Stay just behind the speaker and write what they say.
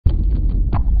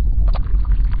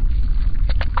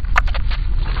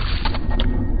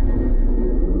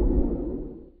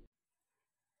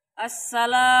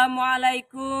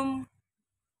Assalamualaikum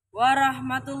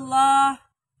warahmatullahi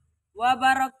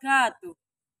wabarakatuh.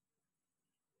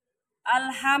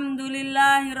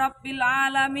 Alhamdulillahi rabbil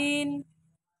alamin.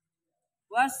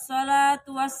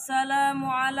 Wassalatu wassalamu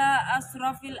ala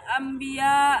asrafil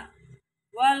anbiya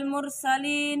wal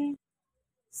mursalin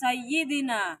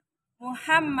sayyidina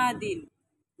Muhammadin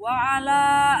wa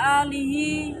ala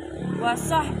alihi wa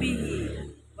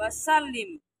sahbihi wa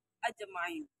sallim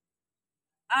ajma'in.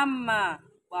 Amma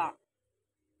ba'd.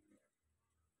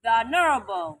 The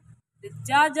Honorable, the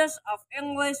judges of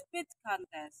English Speech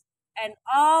Contest, and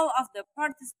all of the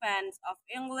participants of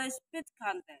English Speech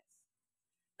Contest,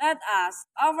 let us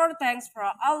offer thanks for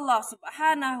Allah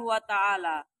subhanahu wa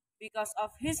ta'ala. Because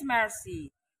of His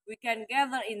mercy, we can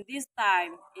gather in this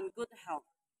time in good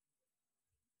health.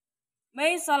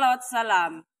 May salawat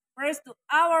salam, praise to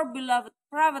our beloved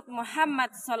Prophet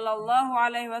Muhammad sallallahu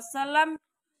alaihi wasallam,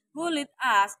 who lead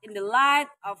us in the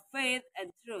light of faith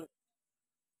and truth.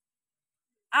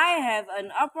 I have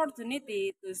an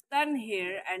opportunity to stand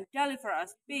here and deliver a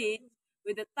speech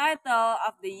with the title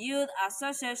of the Youth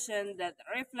Association that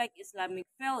reflect Islamic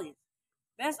values,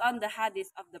 based on the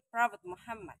hadith of the Prophet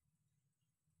Muhammad.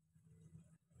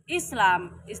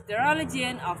 Islam is the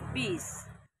religion of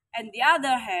peace, and the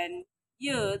other hand,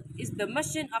 youth is the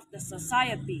mission of the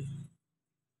society.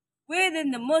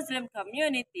 Within the Muslim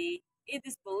community, it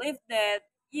is believed that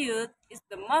youth is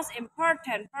the most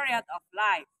important period of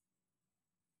life.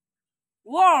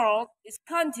 World is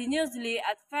continuously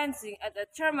advancing at a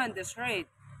tremendous rate.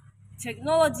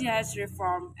 Technology has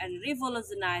reformed and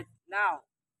revolutionized now.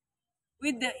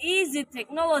 With the easy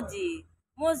technology,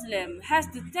 Muslim has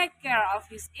to take care of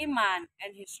his iman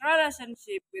and his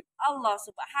relationship with Allah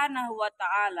subhanahu wa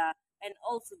ta'ala and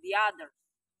also the others.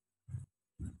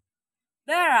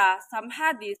 There are some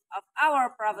hadiths of our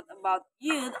Prophet about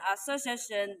youth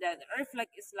association that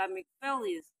reflect Islamic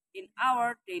values in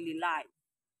our daily life.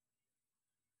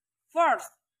 First,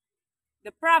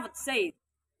 the Prophet said,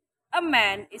 "A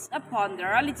man is upon the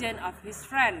religion of his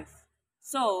friends,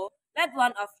 so let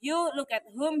one of you look at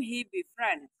whom he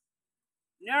befriends."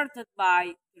 Narrated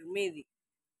by Tirmidhi.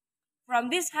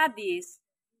 From this hadith,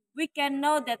 we can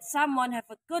know that someone have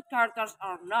a good character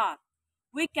or not.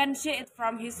 We can see it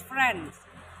from his friends,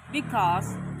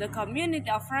 because the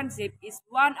community of friendship is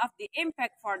one of the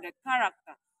impact for the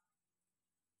character.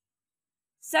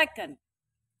 Second,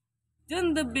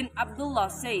 Jundub bin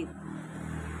Abdullah said,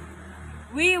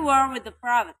 "We were with the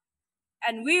Prophet,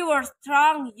 and we were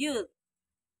strong youth.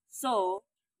 So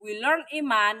we learned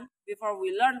Iman before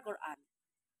we learned Quran.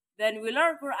 Then we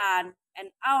learned Quran,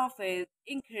 and our faith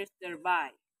increased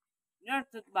thereby."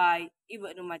 Narrated by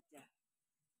Ibnu Majah.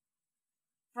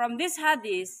 From this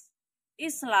hadith,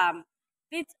 Islam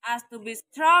teaches us to be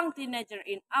strong teenager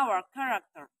in our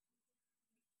character.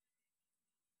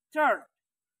 Third,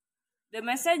 the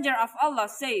Messenger of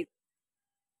Allah said,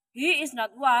 "He is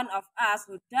not one of us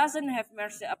who doesn't have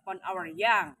mercy upon our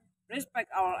young,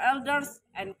 respect our elders,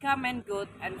 and command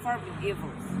good and forbid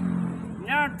evils."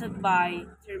 Narrated by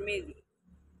Tirmidhi.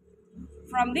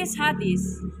 From this hadith,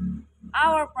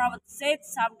 our Prophet said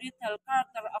some detailed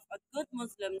character of a good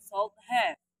Muslim should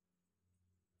have.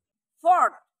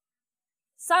 Fourth,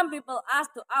 some people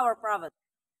asked to our Prophet,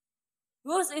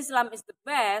 "Whose Islam is the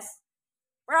best?"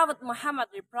 Prophet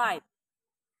Muhammad replied,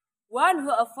 "One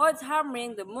who avoids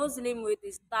harming the Muslim with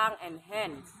his tongue and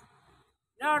hands."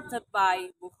 Narrated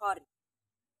by Bukhari.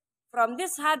 From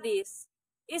this hadith,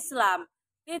 Islam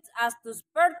teaches us to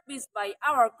spread peace by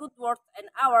our good words and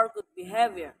our good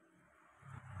behavior.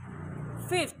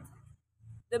 Fifth,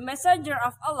 the Messenger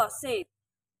of Allah said,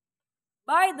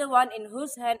 "By the one in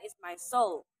whose hand is my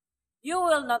soul, you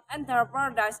will not enter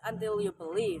paradise until you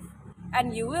believe,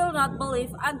 and you will not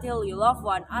believe until you love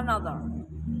one another."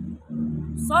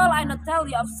 Shall I not tell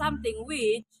you of something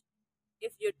which,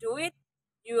 if you do it,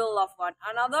 you will love one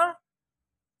another?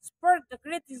 Spread the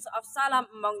greetings of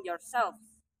salam among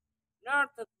yourselves.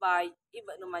 Narrated by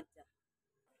Ibnu Majah.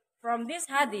 From this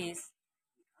hadith,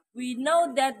 we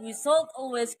know that we should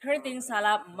always greeting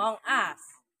salam among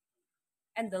us.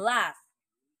 And the last,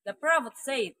 the Prophet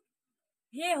said,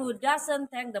 "He who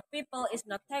doesn't thank the people is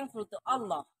not thankful to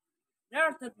Allah."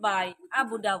 Narrated by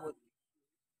Abu Dawud.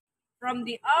 From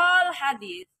the all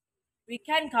hadith, we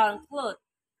can conclude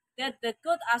that the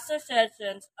good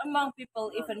associations among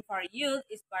people, even for youth,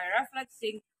 is by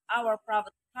reflecting our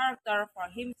Prophet's character for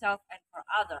himself and for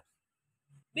others.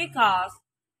 Because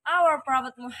our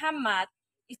Prophet Muhammad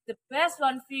is the best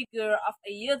one figure of a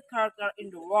youth character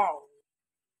in the world.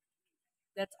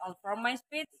 That's all from my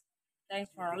speech.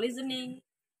 Thanks for listening.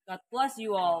 God bless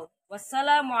you all.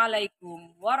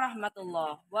 Wassalamualaikum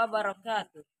warahmatullahi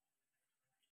wabarakatuh.